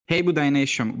Hey Budai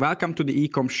Nation, welcome to the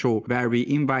Ecom Show, where we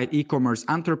invite e-commerce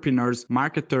entrepreneurs,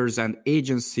 marketers, and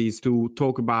agencies to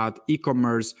talk about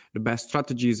e-commerce, the best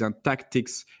strategies and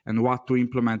tactics, and what to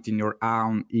implement in your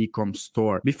own e-com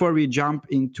store. Before we jump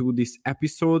into this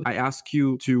episode, I ask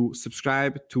you to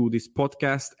subscribe to this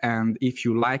podcast, and if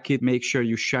you like it, make sure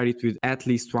you share it with at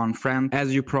least one friend.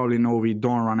 As you probably know, we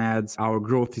don't run ads. Our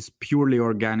growth is purely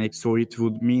organic, so it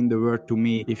would mean the world to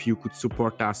me if you could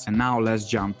support us. And now let's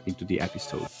jump into the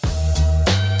episode.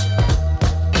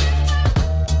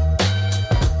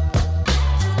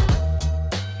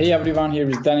 Hey everyone, here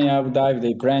is Daniel Budai with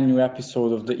a brand new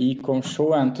episode of the Ecom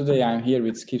Show, and today I'm here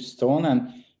with Skip Stone,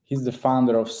 and he's the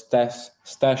founder of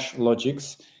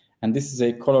Stashlogix, and this is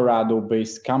a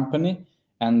Colorado-based company,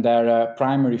 and their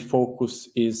primary focus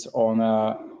is on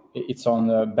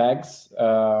bags,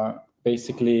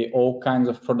 basically all kinds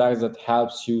of products that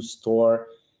helps you store,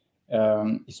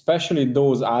 especially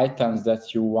those items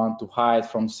that you want to hide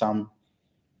from some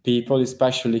people,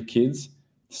 especially kids.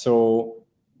 So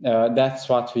that's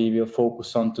what we will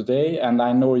focus on today. And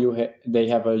I know they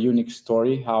have a unique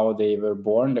story, how they were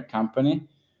born, the company.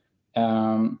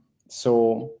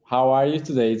 So how are you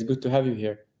today? It's good to have you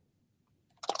here.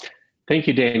 Thank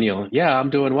you, Daniel. Yeah, I'm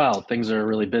doing well. Things are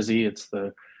really busy. It's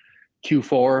the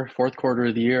Q4, fourth quarter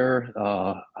of the year.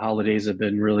 Holidays have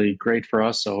been really great for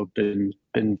us. So been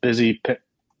busy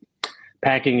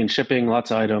packing and shipping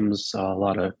lots of items, a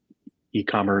lot of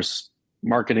e-commerce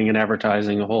marketing and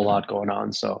advertising, a whole lot going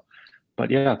on. So,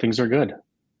 but yeah, things are good.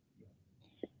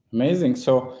 Amazing.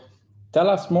 So tell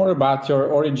us more about your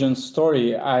origin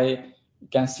story. I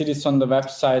can see this on the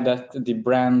website that the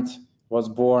brand was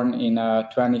born in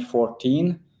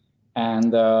 2014,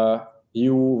 and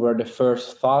you were the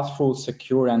first thoughtful,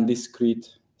 secure, and discreet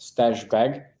stash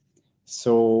bag.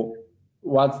 So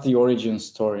what's the origin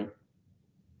story?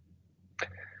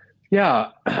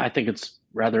 Yeah, I think it's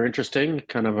rather interesting,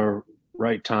 kind of a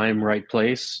right time, right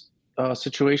place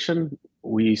situation.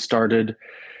 We started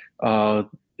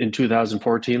in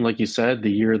 2014, like you said,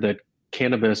 the year that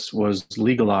cannabis was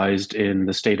legalized in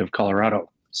the state of Colorado.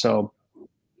 So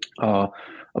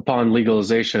upon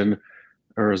legalization,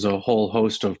 there was a whole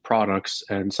host of products,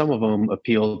 and some of them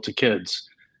appealed to kids.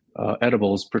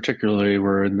 Edibles particularly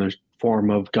were in the form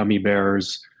of gummy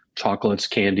bears, chocolates,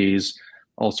 candies,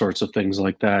 all sorts of things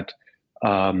like that.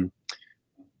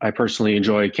 I personally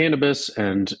enjoy cannabis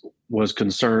and was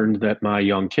concerned that my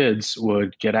young kids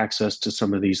would get access to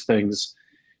some of these things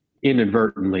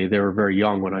inadvertently. They were very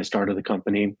young when I started the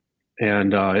company,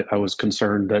 and I was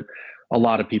concerned that a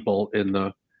lot of people in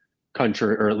the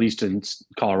country, or at least in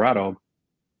Colorado,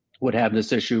 would have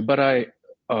this issue. But I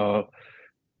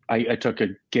took a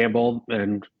gamble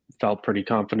and felt pretty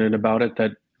confident about it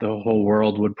that the whole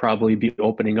world would probably be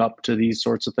opening up to these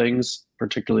sorts of things,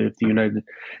 particularly if the United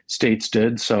States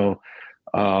did. So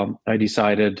I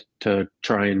decided to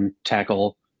try and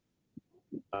tackle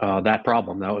that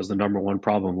problem. That was the number one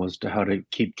problem, was how to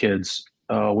keep kids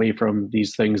away from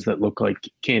these things that look like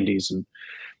candies. And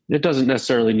it doesn't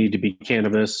necessarily need to be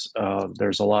cannabis.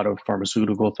 There's a lot of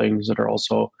pharmaceutical things that are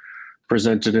also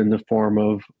presented in the form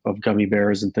of gummy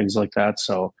bears and things like that.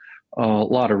 So a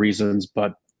lot of reasons,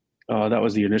 but that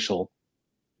was the initial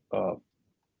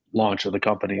launch of the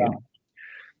company. Yeah.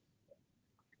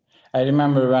 I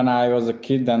remember when I was a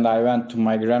kid and I went to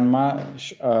my grandma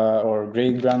or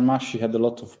great grandma. She had a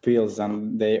lot of pills,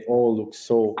 and they all looked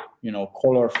so,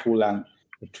 colorful and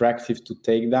attractive to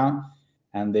take down.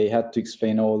 And they had to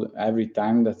explain every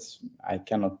time that I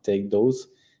cannot take those.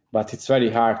 But it's very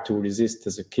hard to resist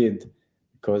as a kid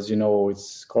because,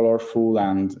 it's colorful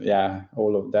and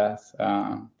all of that.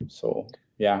 It's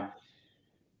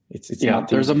yeah.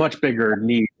 There's a much bigger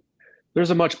need. There's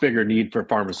a much bigger need for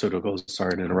pharmaceuticals.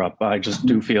 Sorry to interrupt. I just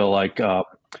do feel like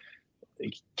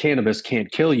cannabis can't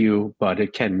kill you, but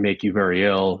it can make you very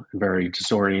ill, very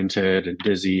disoriented and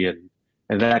dizzy, and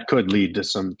that could lead to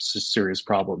some serious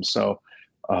problems. So,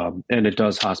 and it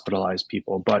does hospitalize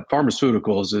people. But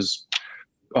pharmaceuticals is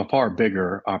a far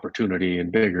bigger opportunity and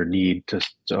bigger need to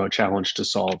challenge to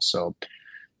solve. So,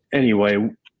 anyway,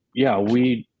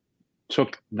 we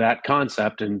took that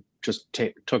concept and just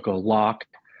took a lock,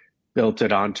 built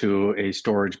it onto a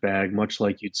storage bag, much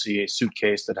like you'd see a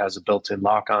suitcase that has a built-in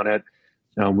lock on it.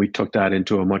 We took that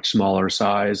into a much smaller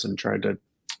size and tried to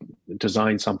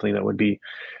design something that would be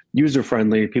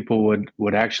user-friendly. People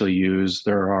would actually use.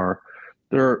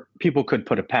 People could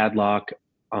put a padlock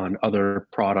on other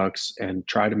products and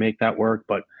try to make that work,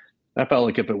 but I felt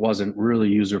like if it wasn't really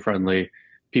user-friendly,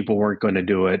 people weren't going to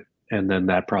do it, and then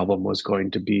that problem was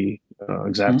going to be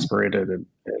exasperated and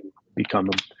become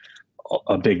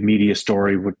a big media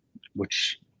story,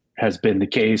 which has been the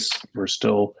case. We're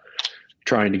still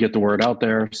trying to get the word out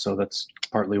there. So that's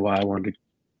partly why I wanted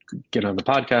to get on the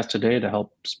podcast today, to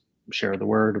help share the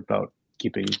word about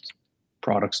keeping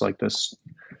products like this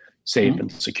safe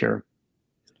and secure.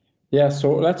 Yeah,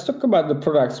 so let's talk about the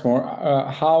products more.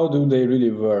 How do they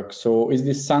really work? So is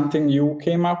this something you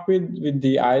came up with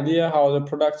the idea how the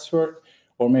products work,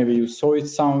 or maybe you saw it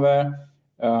somewhere?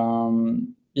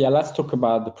 Let's talk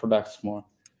about the products more.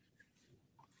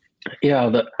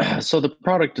 Yeah, so the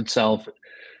product itself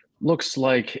looks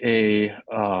like a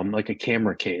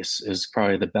camera case is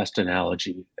probably the best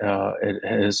analogy. It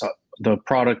is the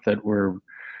product that we're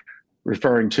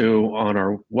referring to on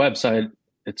our website.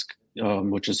 It's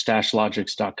which is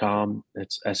Stashlogix.com.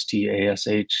 It's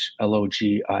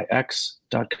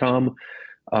Stashlogix.com.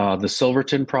 The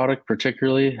Silverton product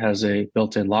particularly has a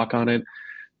built-in lock on it.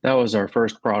 That was our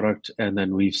first product, and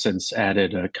then we've since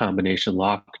added a combination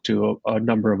lock to a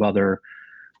number of other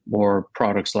more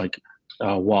products like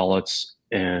wallets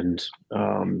and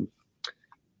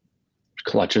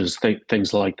clutches,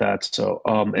 things like that. So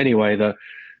anyway, the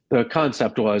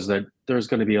concept was that there's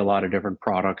going to be a lot of different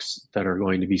products that are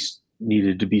going to be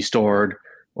needed to be stored,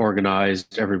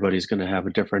 organized. Everybody's going to have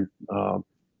a different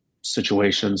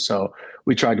situation. So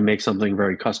we tried to make something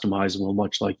very customizable,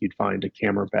 much like you'd find a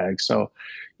camera bag. So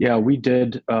yeah, we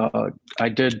did. I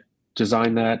did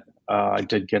design that. I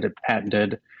did get it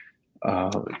patented.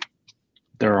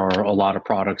 There are a lot of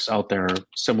products out there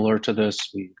similar to this.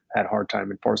 We had a hard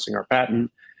time enforcing our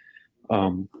patent.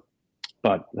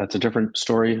 But that's a different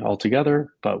story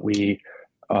altogether. But we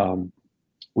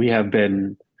have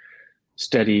been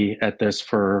steady at this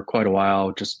for quite a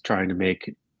while, just trying to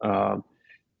make,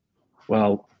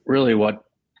 really what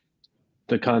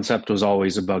the concept was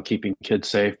always about, keeping kids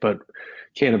safe. But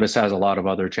cannabis has a lot of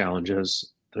other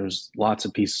challenges. There's lots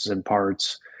of pieces and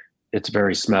parts. It's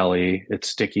very smelly. It's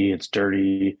sticky. It's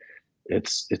dirty.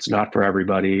 It's not for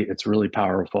everybody. It's really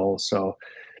powerful. So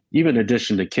even in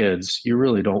addition to kids, you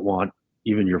really don't want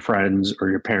even your friends or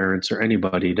your parents or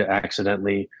anybody to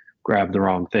accidentally grab the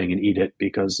wrong thing and eat it,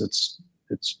 because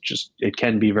it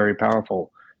can be very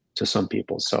powerful to some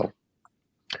people. So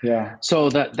yeah, so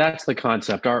that's the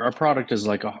concept. Our product is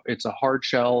it's a hard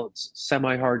shell. It's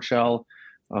semi-hard shell,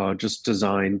 just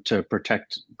designed to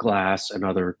protect glass and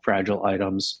other fragile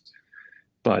items.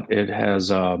 But it has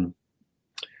the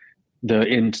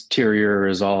interior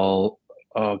is all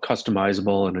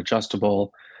customizable and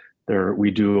adjustable.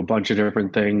 We do a bunch of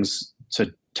different things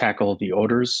to tackle the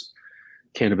odors.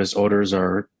 Cannabis odors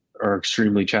are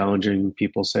extremely challenging.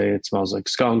 People say it smells like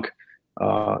skunk.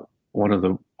 One of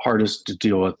the hardest to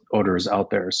deal with odors out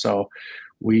there. So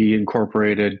we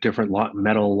incorporated different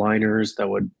metal liners that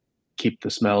would keep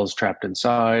the smells trapped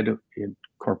inside. We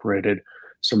incorporated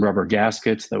some rubber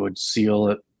gaskets that would seal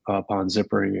it upon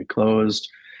zippering it closed.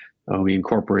 We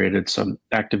incorporated some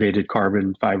activated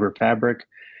carbon fiber fabric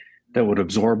that would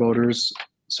absorb odors.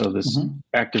 So this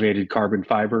activated carbon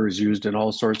fiber is used in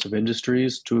all sorts of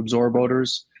industries to absorb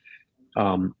odors.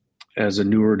 As a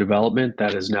newer development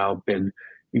that has now been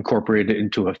incorporated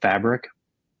into a fabric,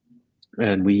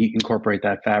 and we incorporate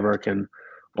that fabric in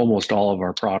almost all of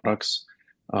our products.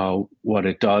 What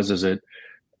it does is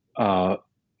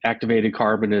activated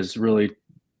carbon is really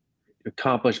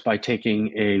accomplished by taking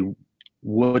a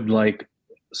wood-like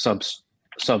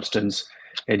substance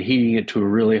and heating it to a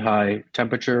really high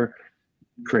temperature,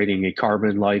 creating a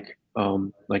carbon-like,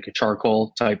 like a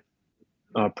charcoal type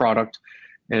product,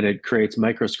 and it creates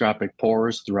microscopic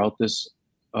pores throughout this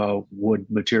wood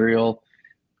material,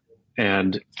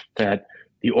 and that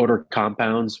the odor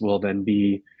compounds will then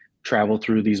travel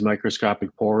through these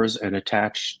microscopic pores and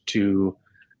attach to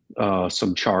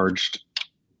some charged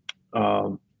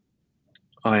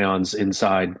ions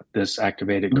inside this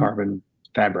activated carbon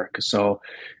fabric. So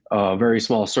a very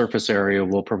small surface area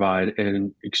will provide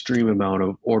an extreme amount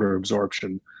of odor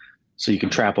absorption, so you can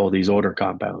trap all these odor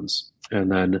compounds.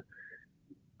 And then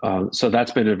so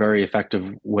that's been a very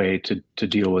effective way to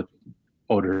deal with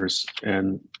odors,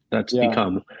 and that's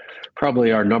become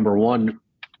probably our number one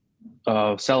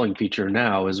selling feature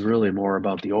now. Is really more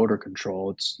about the odor control.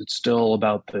 It's still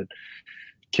about the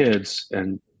kids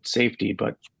and safety,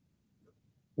 but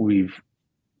we've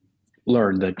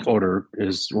learned that odor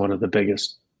is one of the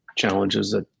biggest challenges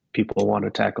that people want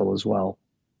to tackle as well.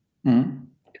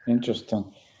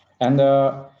 Interesting. And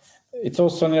it's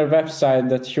also on your website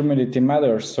that humidity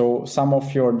matters. So some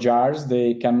of your jars,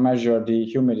 they can measure the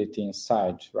humidity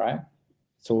inside, right?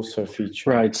 It's also a feature.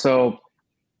 Right. So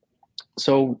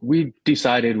we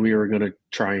decided we were going to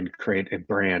try and create a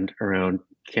brand around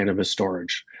cannabis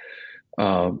storage.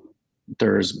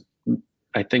 There's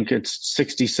I think it's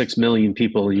 66 million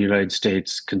people in the United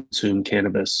States consume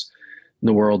cannabis. In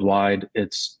the worldwide,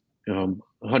 it's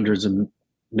hundreds of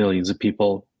millions of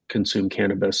people consume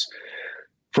cannabis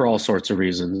for all sorts of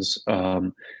reasons.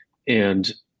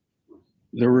 And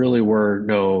there really were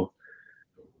no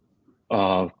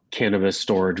cannabis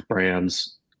storage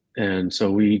brands. And so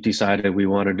we decided we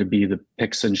wanted to be the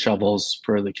picks and shovels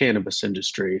for the cannabis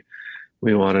industry.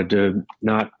 We wanted to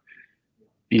not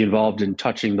be involved in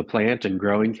touching the plant and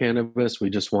growing cannabis. We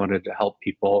just wanted to help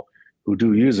people who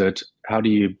do use it. How do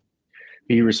you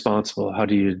be responsible? How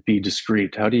do you be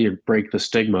discreet? How do you break the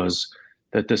stigmas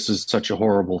that this is such a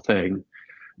horrible thing?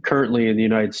 Currently in the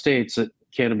United States,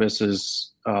 cannabis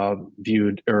is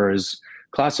viewed or is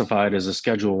classified as a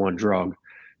Schedule I drug.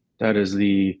 That is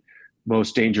the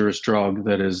most dangerous drug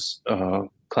that is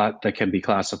that can be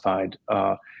classified.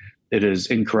 It is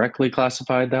incorrectly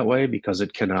classified that way because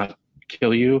it cannot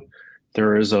kill you.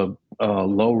 There is a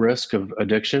low risk of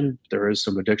addiction. There is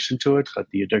some addiction to it, but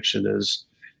the addiction is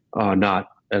not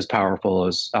as powerful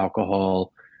as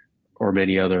alcohol or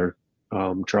many other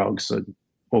drugs,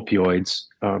 opioids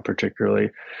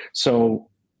particularly. So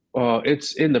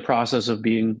it's in the process of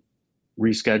being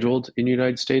rescheduled in the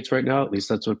United States right now. At least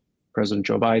that's what President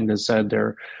Joe Biden has said.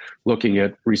 They're looking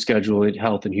at rescheduling.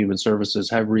 Health and Human Services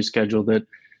have rescheduled it.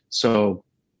 So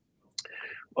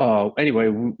anyway,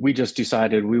 we just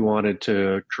decided we wanted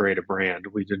to create a brand.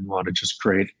 We didn't want to just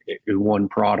create one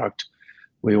product.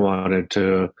 We wanted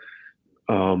to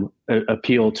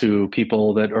appeal to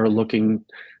people that are looking,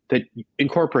 that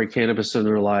incorporate cannabis in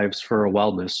their lives for a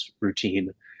wellness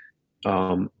routine.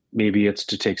 Maybe it's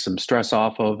to take some stress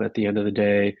off of at the end of the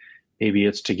day. Maybe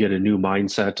it's to get a new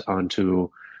mindset onto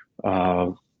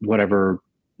whatever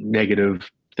negative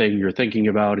thing you're thinking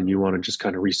about, and you want to just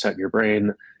kind of reset your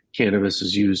brain. Cannabis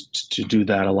is used to do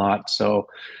that a lot. So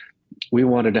we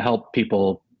wanted to help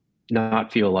people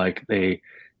not feel like they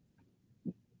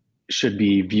should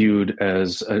be viewed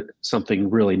as something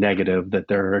really negative, that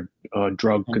they're a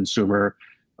drug consumer.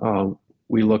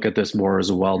 We look at this more as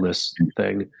a wellness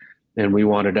thing, and we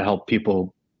wanted to help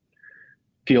people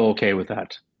feel okay with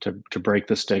that, to break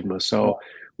the stigma. So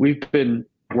we've been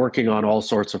working on all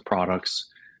sorts of products.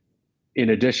 In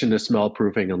addition to smell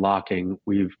proofing and locking,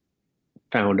 we've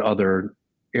found other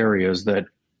areas that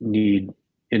need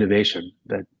innovation.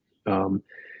 That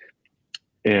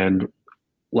and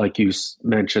like you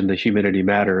mentioned, the humidity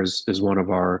matters is one of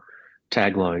our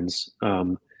taglines.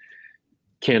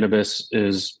 Cannabis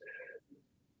is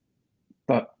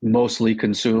mostly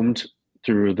consumed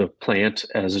through the plant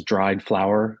as a dried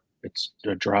flower. It's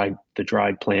the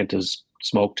dried plant is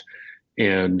smoked,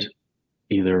 and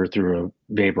either through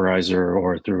a vaporizer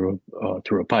or through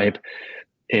a pipe.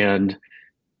 And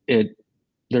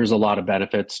there's a lot of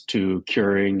benefits to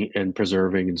curing and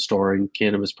preserving and storing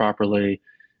cannabis properly.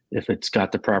 If it's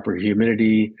got the proper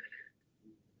humidity,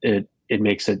 it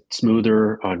makes it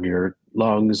smoother on your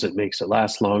lungs. It makes it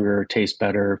last longer, tastes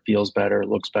better, feels better,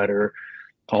 looks better,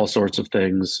 all sorts of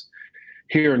things.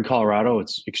 Here in Colorado,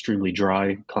 it's extremely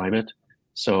dry climate.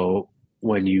 So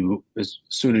as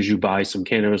soon as you buy some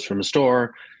cannabis from a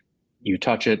store, you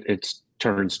touch it, it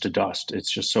turns to dust.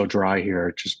 It's just so dry here,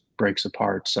 it just breaks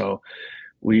apart. So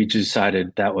we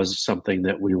decided that was something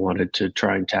that we wanted to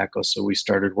try and tackle. So we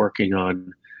started working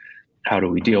on how do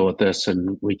we deal with this,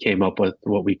 and we came up with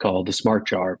what we call the Smart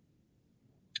Jar.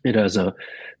 It has a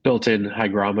built-in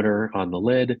hygrometer on the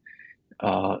lid.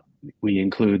 We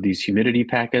include these humidity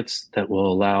packets that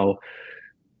will allow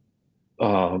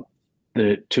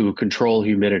to control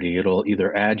humidity. It'll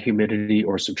either add humidity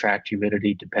or subtract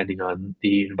humidity depending on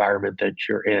the environment that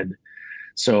you're in.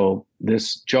 So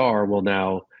this jar will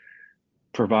now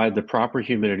provide the proper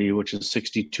humidity, which is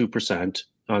 62%.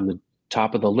 On the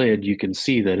top of the lid, you can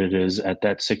see that it is at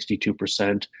that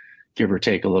 62%, give or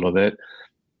take a little bit.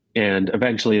 And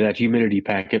eventually that humidity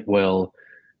packet will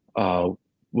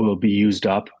be used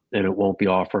up, and it won't be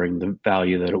offering the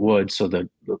value that it would. So the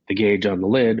gauge on the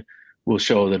lid will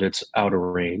show that it's out of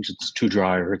range. It's too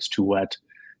dry or it's too wet,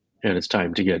 and it's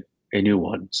time to get a new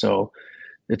one. So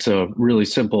it's a really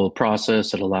simple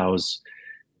process. It allows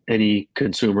any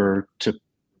consumer to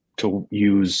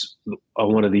use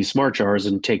one of these smart jars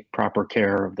and take proper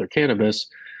care of their cannabis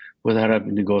without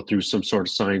having to go through some sort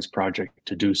of science project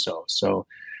to do so. So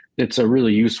it's a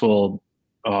really useful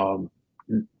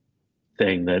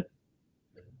thing that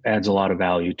adds a lot of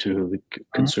value to the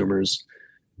consumers.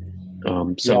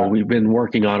 We've been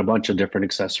working on a bunch of different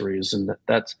accessories, and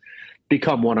that's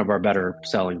become one of our better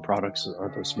selling products,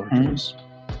 are those smart jars.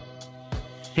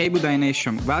 Hey Budai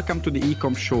Nation, welcome to the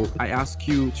Ecom Show. I ask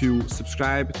you to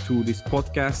subscribe to this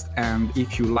podcast, and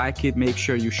if you like it, make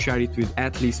sure you share it with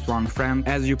at least one friend.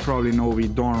 As you probably know, we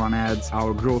don't run ads.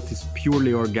 Our growth is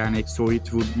purely organic, so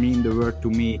it would mean the world to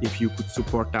me if you could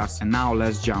support us. And now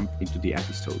let's jump into the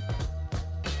episode.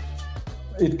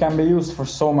 It can be used for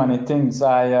so many things.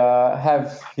 I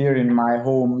have here in my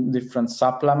home different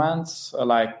supplements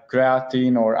like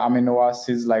creatine or amino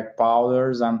acids like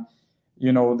powders, and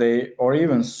they, or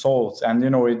even salts, and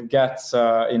it gets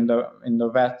in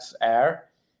the wet air,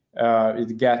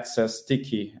 it gets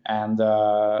sticky, and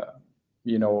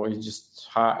it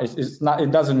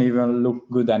doesn't even look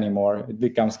good anymore. It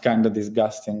becomes kind of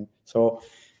disgusting. So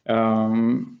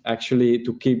actually,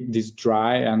 to keep this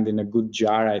dry and in a good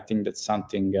jar, I think that's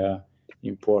something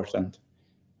important.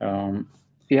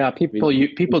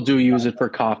 People do use it for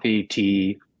coffee,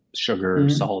 tea, sugar,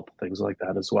 salt, things like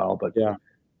that as well. But yeah.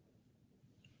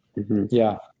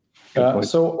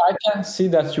 So I can see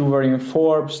that you were in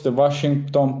Forbes, the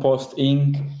Washington Post,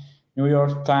 Inc., New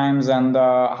York Times, and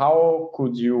how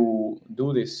could you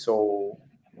do this? So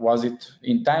was it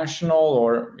intentional,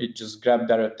 or it just grabbed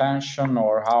their attention,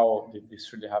 or how did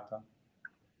this really happen?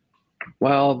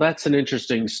 Well, that's an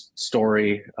interesting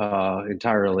story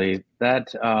entirely.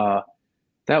 That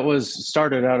was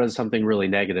started out as something really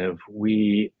negative.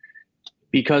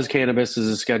 Because cannabis is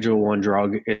a Schedule I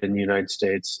drug in the United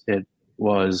States, it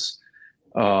was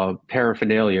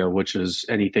paraphernalia, which is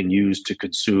anything used to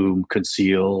consume,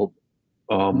 conceal,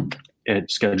 and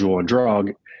Schedule I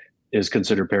drug is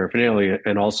considered paraphernalia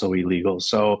and also illegal.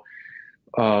 So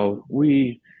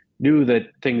we knew that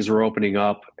things were opening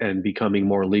up and becoming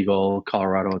more legal.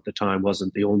 Colorado at the time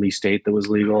wasn't the only state that was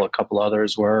legal. A couple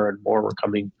others were, and more were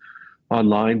coming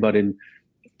online. But in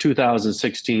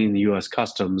 2016, the U.S.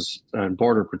 Customs and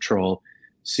Border Patrol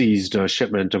seized a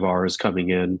shipment of ours coming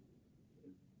in.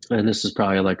 And this is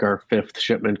probably like our fifth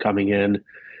shipment coming in.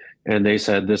 And they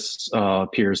said this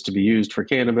appears to be used for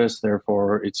cannabis,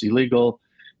 therefore it's illegal,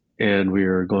 and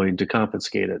we're going to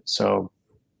confiscate it. So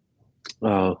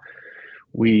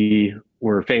we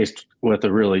were faced with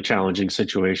a really challenging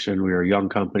situation. We were a young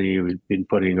company. We've been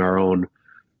putting our own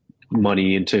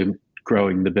money into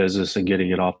growing the business and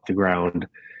getting it off the ground.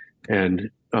 And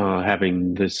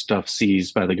having this stuff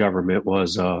seized by the government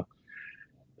was an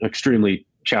extremely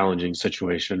challenging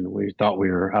situation. We thought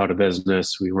we were out of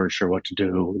business. We weren't sure what to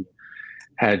do. We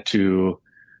had to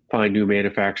find new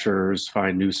manufacturers,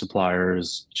 find new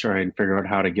suppliers, try and figure out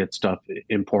how to get stuff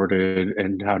imported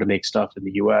and how to make stuff in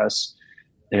the U.S.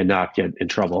 and not get in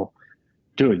trouble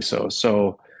doing so.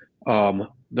 So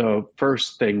the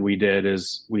first thing we did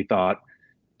is we thought,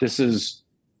 this is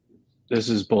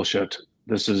bullshit.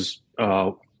 This is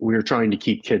we were trying to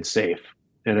keep kids safe,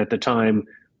 and at the time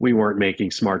we weren't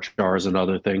making smart jars and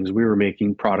other things. We were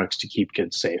making products to keep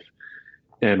kids safe,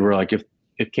 and we're like, if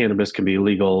cannabis can be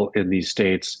legal in these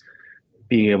states,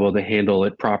 being able to handle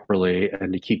it properly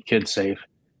and to keep kids safe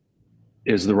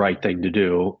is the right thing to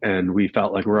do. And we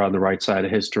felt like we're on the right side of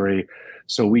history,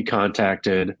 so we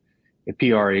contacted a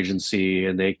PR agency,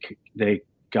 and they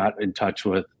got in touch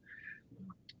with.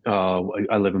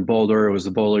 I live in Boulder. It was the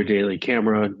Boulder Daily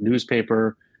Camera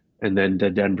newspaper, and then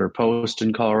the Denver Post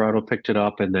in Colorado picked it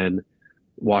up, and then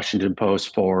Washington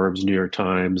Post, Forbes, New York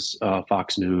Times,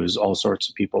 Fox News, all sorts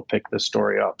of people picked this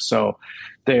story up. So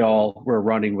they all were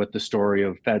running with the story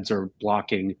of feds are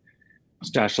blocking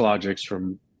Stashlogix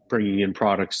from bringing in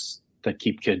products that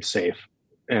keep kids safe.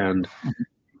 And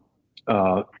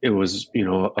it was,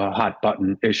 a hot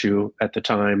button issue at the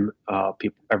time.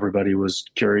 Everybody was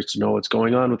curious to know what's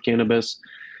going on with cannabis.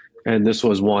 And this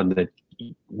was one that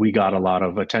we got a lot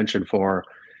of attention for.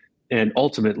 And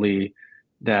ultimately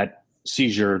that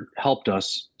seizure helped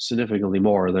us significantly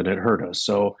more than it hurt us.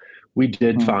 So we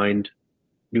did find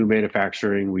new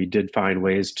manufacturing. We did find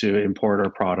ways to import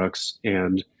our products,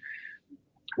 and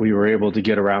we were able to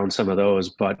get around some of those.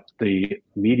 But the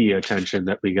media attention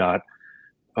that we got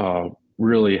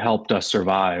really helped us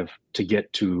survive to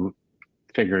get to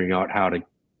figuring out how to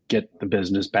get the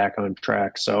business back on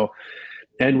track. So,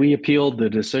 and we appealed the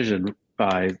decision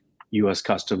by U.S.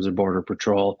 Customs and Border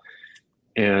Patrol,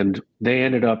 and they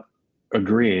ended up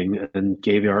agreeing and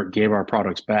gave our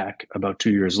products back. About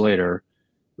 2 years later,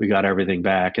 we got everything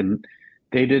back, and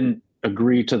they didn't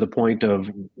agree to the point of,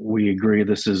 we agree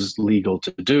this is legal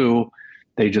to do.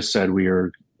 They just said, we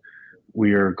are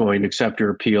going to accept your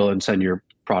appeal and send your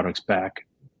products back.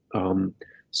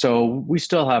 So we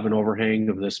still have an overhang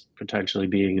of this potentially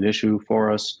being an issue for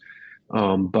us.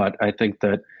 But I think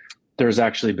that there's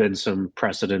actually been some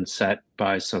precedent set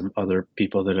by some other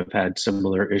people that have had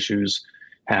similar issues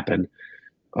happen.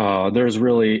 There's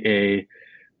really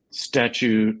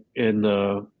statute in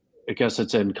I guess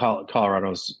it's in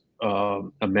Colorado's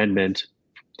amendment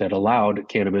that allowed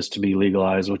cannabis to be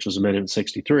legalized, which was amendment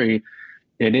 63.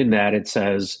 And in that it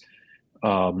says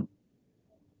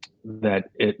that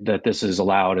this is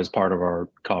allowed as part of our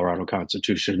Colorado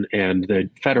Constitution, and the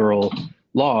federal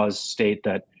laws state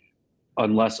that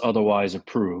unless otherwise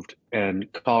approved,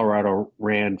 and Colorado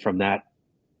ran from that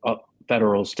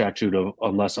federal statute of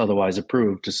unless otherwise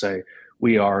approved to say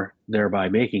we are thereby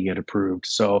making it approved.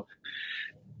 So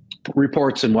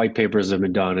reports and white papers have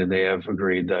been done, and they have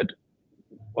agreed that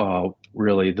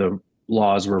really the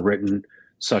laws were written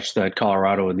such that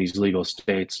Colorado and these legal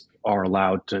states are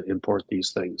allowed to import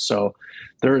these things. So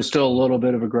there is still a little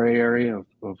bit of a gray area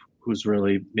of who's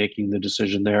really making the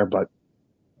decision there, but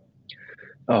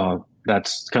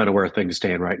that's kind of where things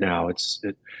stand right now.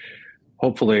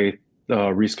 Hopefully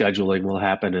rescheduling will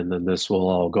happen and then this will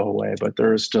all go away, but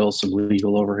there is still some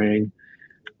legal overhang.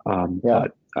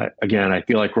 But again, I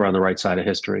feel like we're on the right side of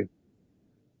history.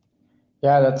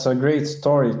 Yeah, that's a great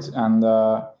story, and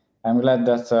I'm glad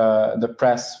that the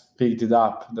press picked it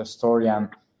up, the story, and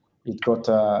it got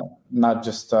not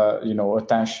just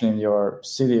attention in your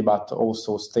city, but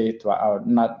also state, or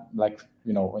not like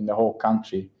in the whole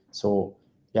country. So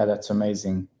yeah, that's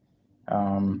amazing.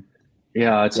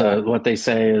 What they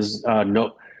say is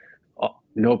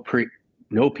no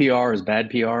PR is bad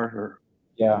PR.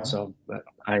 So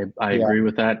I agree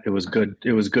with that. It was good.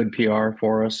 It was good PR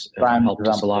for us. It helped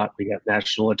us a lot. We got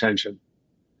national attention.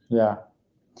 Yeah.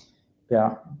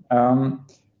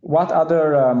 What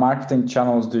other marketing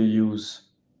channels do you use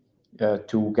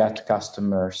to get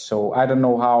customers? So I don't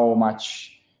know how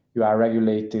much you are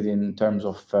regulated in terms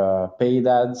of paid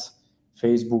ads,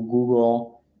 Facebook,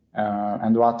 Google,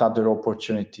 and what other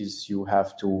opportunities you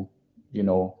have to,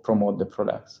 promote the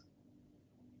products.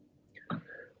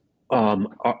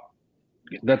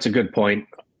 That's a good point.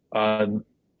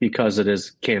 Because it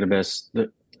is cannabis,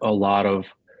 a lot of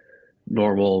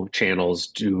normal channels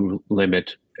do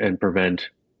limit and prevent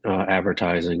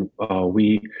advertising.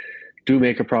 We do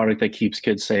make a product that keeps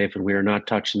kids safe, and we are not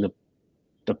touching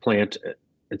the plant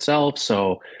itself.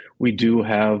 So we do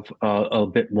have a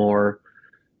bit more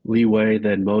leeway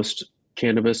than most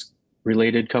cannabis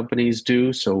related companies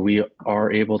do. So we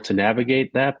are able to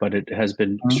navigate that, but it has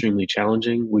been extremely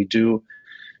challenging. We do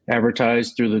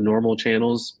advertise through the normal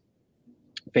channels,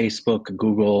 Facebook,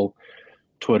 Google,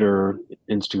 Twitter,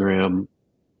 Instagram,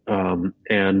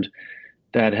 and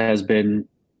that has been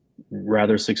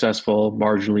rather successful,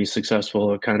 marginally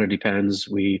successful. It kind of depends.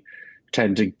 We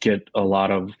tend to get a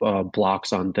lot of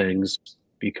blocks on things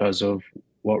because of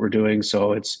what we're doing.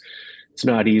 So it's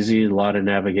not easy, a lot of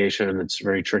navigation. It's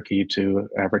very tricky to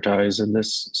advertise in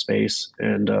this space.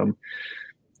 And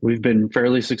we've been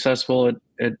fairly successful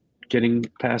at getting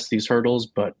past these hurdles,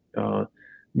 but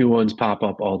new ones pop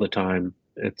up all the time.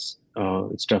 It's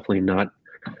definitely not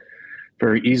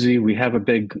very easy. We have a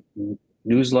big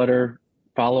newsletter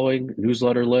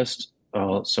list.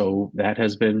 So that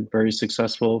has been very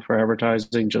successful for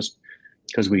advertising just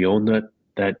because we own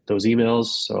those emails.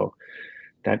 So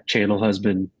that channel has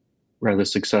been rather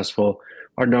successful.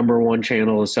 Our number one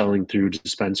channel is selling through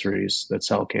dispensaries that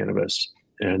sell cannabis.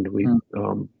 And we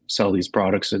sell these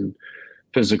products in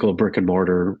physical brick and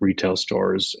mortar retail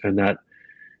stores.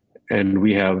 And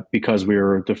we have, because we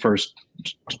were the first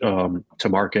to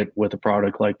market with a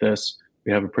product like this,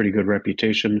 we have a pretty good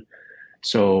reputation.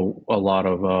 So a lot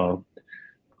of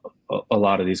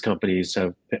these companies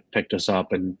have picked us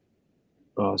up, and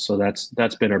so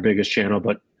that's been our biggest channel.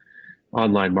 But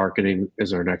online marketing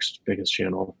is our next biggest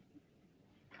channel.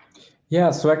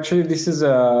 Yeah, so actually this is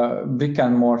a brick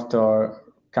and mortar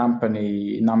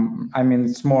company. I mean,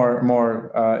 it's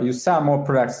more you sell more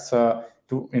products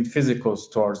in physical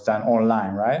stores than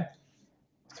online, right?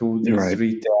 To these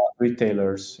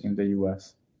retailers in the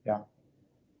US. Yeah.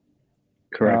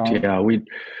 Correct.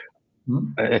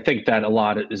 I think that a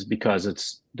lot is because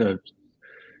it's the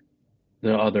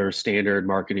other standard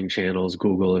marketing channels,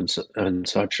 Google and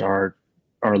such, are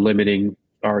limiting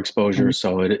our exposure.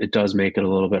 So it does make it a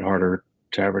little bit harder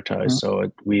to advertise. So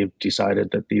we have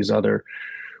decided that these other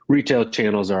retail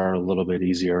channels are a little bit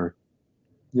easier.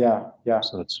 Yeah.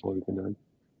 So that's what we've been doing.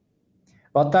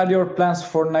 What are your plans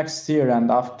for next year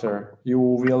and after? You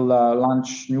will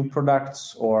launch new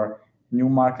products or new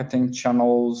marketing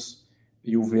channels?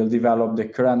 You will develop the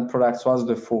current products? What's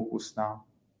the focus now?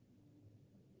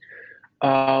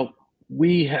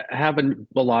 We have a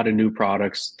lot of new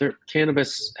products.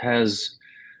 Cannabis has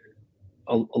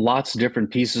lots of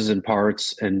different pieces and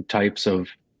parts and types of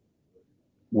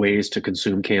ways to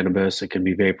consume cannabis. It can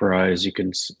be vaporized, you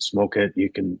can smoke it, you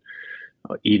can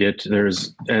eat it.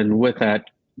 And with that,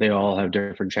 they all have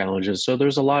different challenges. So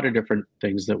there's a lot of different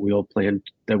things that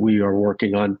we are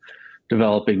working on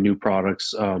developing new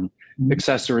products.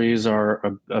 Accessories are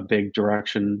a big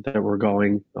direction that we're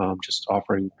going, just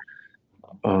offering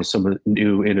some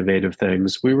new innovative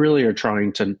things. We really are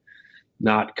trying to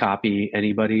not copy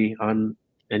anybody on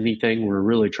anything. We're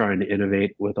really trying to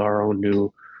innovate with our own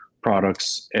new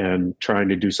products and trying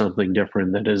to do something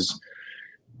different that is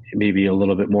maybe a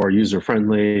little bit more user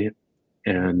friendly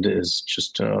and is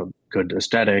just a good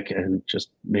aesthetic and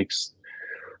just makes.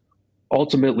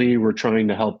 Ultimately, we're trying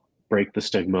to help break the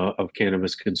stigma of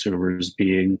cannabis consumers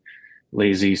being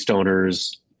lazy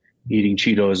stoners eating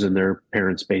Cheetos in their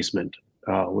parents' basement.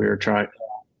 We're trying.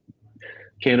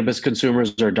 Cannabis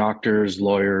consumers are doctors,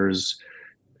 lawyers,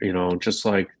 just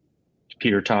like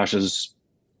Peter Tosh's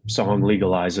song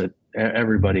 "Legalize It."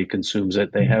 Everybody consumes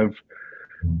it. They have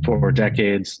for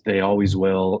decades. They always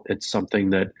will. It's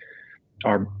something that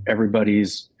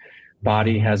everybody's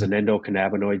body has an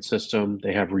endocannabinoid system.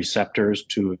 They have receptors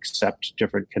to accept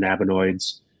different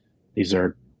cannabinoids. These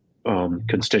are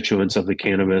constituents of the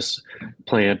cannabis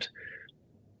plant.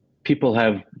 People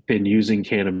have been using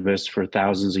cannabis for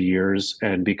thousands of years,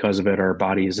 and because of it, our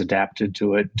body is adapted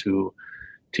to it to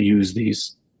use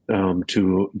these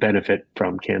to benefit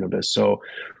from cannabis. So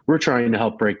we're trying to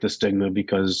help break the stigma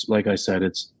because, like I said,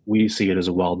 we see it as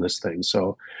a wellness thing.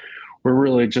 So we're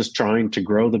really just trying to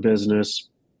grow the business,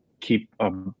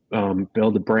 build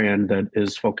a brand that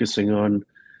is focusing on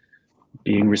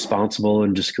being responsible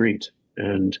and discreet,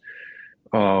 and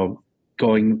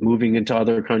moving into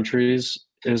other countries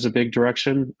is a big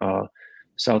direction.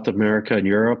 South America and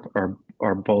Europe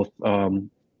are both.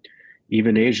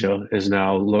 Even Asia is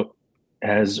now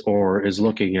is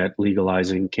looking at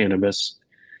legalizing cannabis.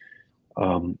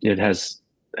 It has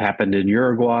happened in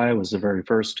Uruguay. It was the very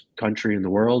first country in the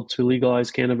world to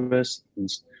legalize cannabis. In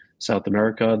South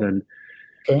America, then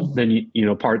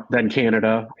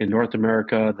Canada, in North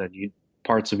America, then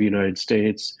parts of the United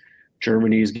States.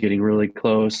 Germany is getting really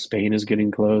close. Spain is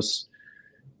getting close.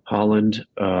 Holland,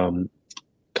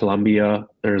 Colombia.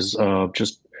 There's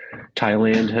just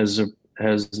Thailand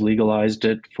has legalized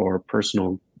it for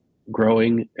personal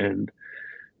growing, and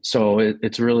so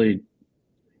it's really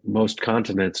most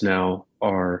continents now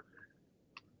are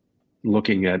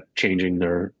looking at changing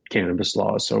their cannabis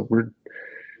laws. So we're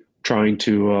trying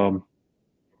to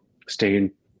stay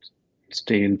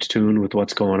in tune with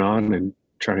what's going on and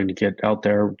trying to get out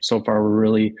there. So far, we're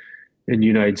really in the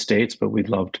United States, but we'd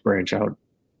love to branch out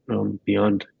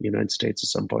beyond the United States at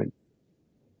some point.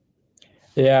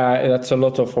 Yeah, that's a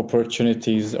lot of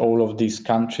opportunities, all of these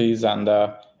countries. And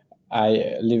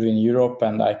I live in Europe,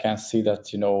 and I can see that,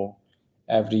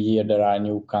 every year there are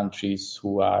new countries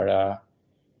who are,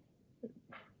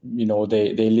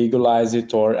 they legalize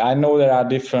it. Or I know there are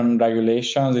different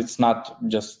regulations. It's not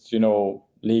just,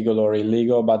 legal or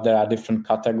illegal, but there are different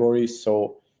categories.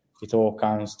 So it all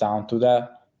comes down to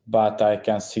that. But I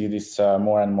can see this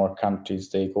more and more countries,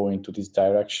 they go into this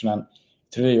direction. And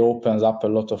it really opens up a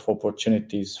lot of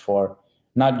opportunities for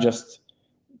not just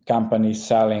companies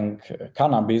selling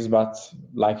cannabis, but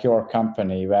like your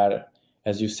company, where,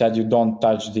 as you said, you don't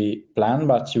touch the plant,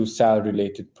 but you sell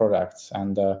related products,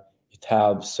 and it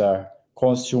helps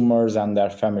consumers and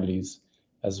their families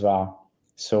as well.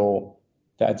 So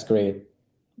that's great.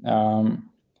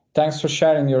 Thanks for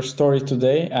sharing your story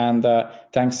today, and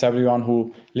thanks everyone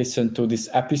who listened to this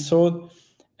episode.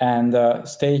 And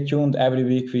stay tuned. Every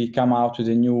week we come out with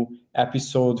a new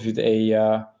episode with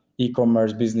a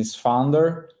e-commerce business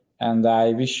founder. And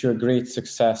I wish you a great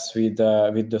success with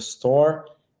the store,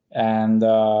 and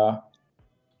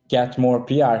get more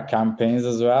PR campaigns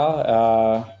as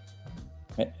well.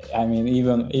 I mean,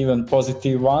 even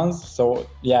positive ones. So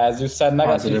yeah, as you said,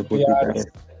 negative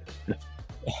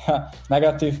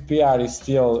PR is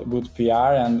still good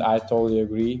PR, and I totally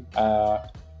agree.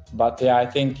 But yeah, I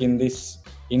think in this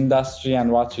industry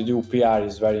and what you do, PR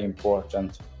is very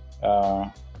important.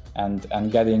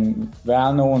 And getting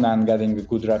well known and getting a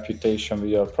good reputation with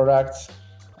your products,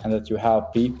 and that you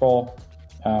help people.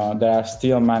 There are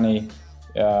still many,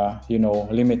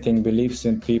 limiting beliefs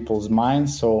in people's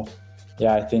minds. So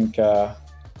yeah, I think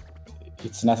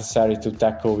it's necessary to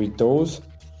tackle with those.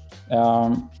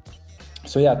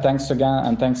 So yeah, thanks again,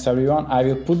 and thanks everyone. I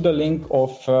will put the link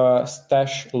of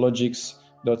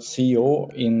Stashlogix.co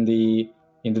in the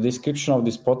description of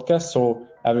this podcast, so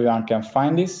everyone can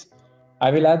find this.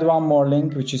 I will add one more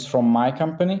link, which is from my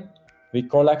company. We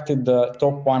collected the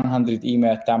top 100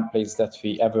 email templates that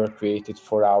we ever created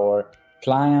for our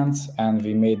clients, and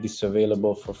we made this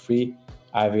available for free.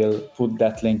 I will put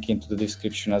that link into the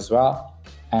description as well.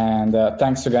 And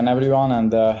thanks again, everyone,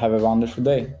 and have a wonderful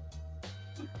day.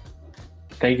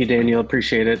 Thank you, Daniel.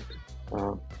 Appreciate it.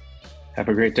 Have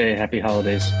a great day. Happy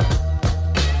holidays.